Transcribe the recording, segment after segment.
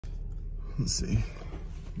Let's see.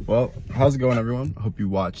 Well, how's it going, everyone? I hope you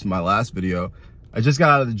watched my last video. I just got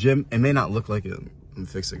out of the gym. It may not look like it. Let me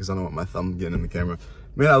fix it because I don't want my thumb getting in the camera. It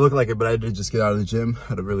may not look like it, but I did just get out of the gym.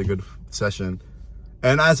 Had a really good session.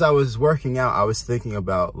 And as I was working out, I was thinking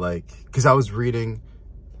about, like, because I was reading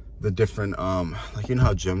the different, like, you know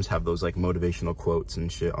how gyms have those, like, motivational quotes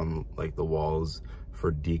and shit on, like, the walls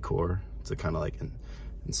for decor to kind of, like,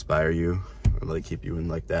 inspire you or, like, keep you in,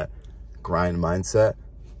 like, that grind mindset.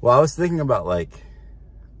 Well, I was thinking about, like,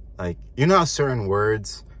 you know how certain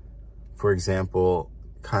words, for example,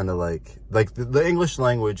 kind of like the English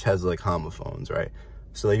language has, like, homophones, right?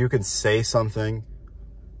 So, like, you can say something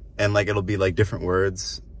and, like, it'll be, like, different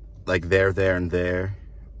words, like there, and there.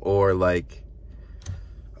 Or, like,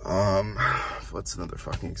 what's another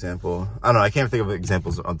fucking example? I don't know. I can't think of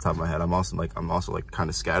examples on the top of my head. I'm also kind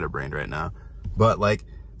of scatterbrained right now. But, like,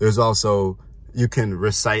 there's also, you can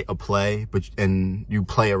recite a play, and you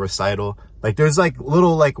play a recital. Like, there's, like,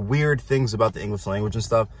 little, like, weird things about the English language and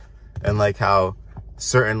stuff. And, like, how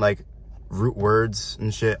certain, like, root words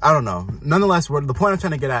and shit. I don't know. Nonetheless, the point I'm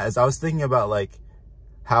trying to get at is I was thinking about, like,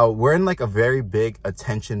 how we're in, like, a very big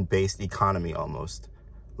attention-based economy almost.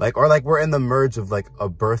 Like, or, like, we're in the merge of, like, a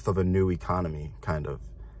birth of a new economy, kind of.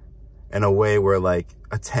 In a way where, like,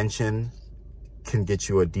 attention can get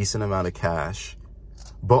you a decent amount of cash.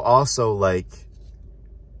 But also, like,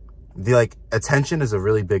 attention is a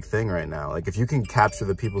really big thing right now. Like, if you can capture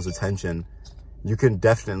the people's attention, you can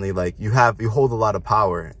definitely, like, you hold a lot of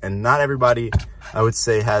power. And not everybody, I would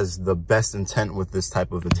say, has the best intent with this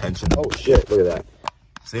type of attention. Oh, shit, look at that.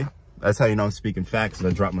 See? That's how you know I'm speaking facts,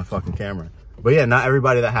 because I dropped my fucking camera. But yeah, not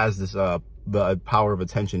everybody that has this, the power of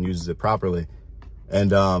attention uses it properly.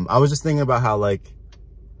 And I was just thinking about how, like,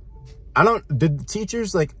 did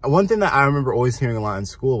teachers, like, one thing that I remember always hearing a lot in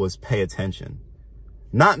school was pay attention.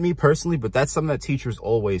 Not me personally, but that's something that teachers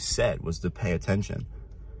always said, was to pay attention.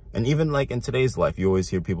 And even, like, in today's life, you always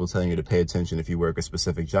hear people telling you to pay attention if you work a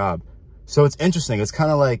specific job. So it's interesting. It's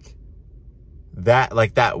kind of like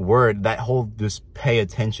that word, that whole just pay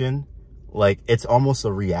attention, like, it's almost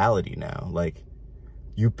a reality now. Like,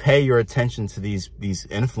 you pay your attention to these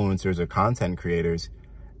influencers or content creators,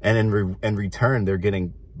 and in return, they're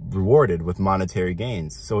getting rewarded with monetary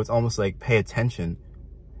gains. So it's almost like pay attention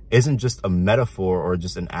isn't just a metaphor or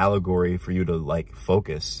just an allegory for you to, like,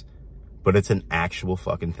 focus, but it's an actual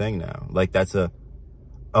fucking thing now. Like, that's a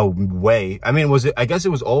way. I mean, I guess it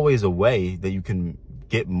was always a way that you can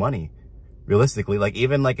get money, realistically. Like,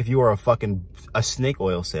 even, like, if you are a snake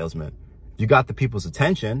oil salesman, you got the people's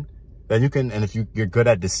attention, then you can, and if you're good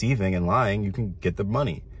at deceiving and lying, you can get the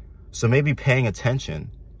money. So maybe paying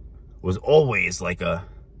attention was always, like, a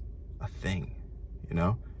thing, you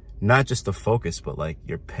know? Not just the focus, but, like,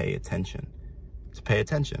 your pay attention. To pay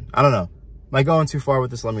attention. I don't know. Am I going too far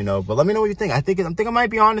with this? Let me know. But let me know what you think. I think I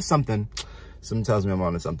might be onto something. Something tells me I'm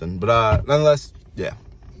onto something. But nonetheless, yeah.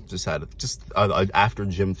 Just had after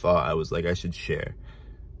gym thought, I was like, I should share.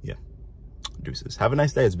 Yeah. Deuces. Have a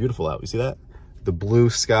nice day. It's beautiful out. You see that? The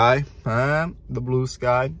blue sky. The blue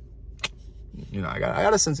sky. You know, I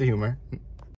got a sense of humor.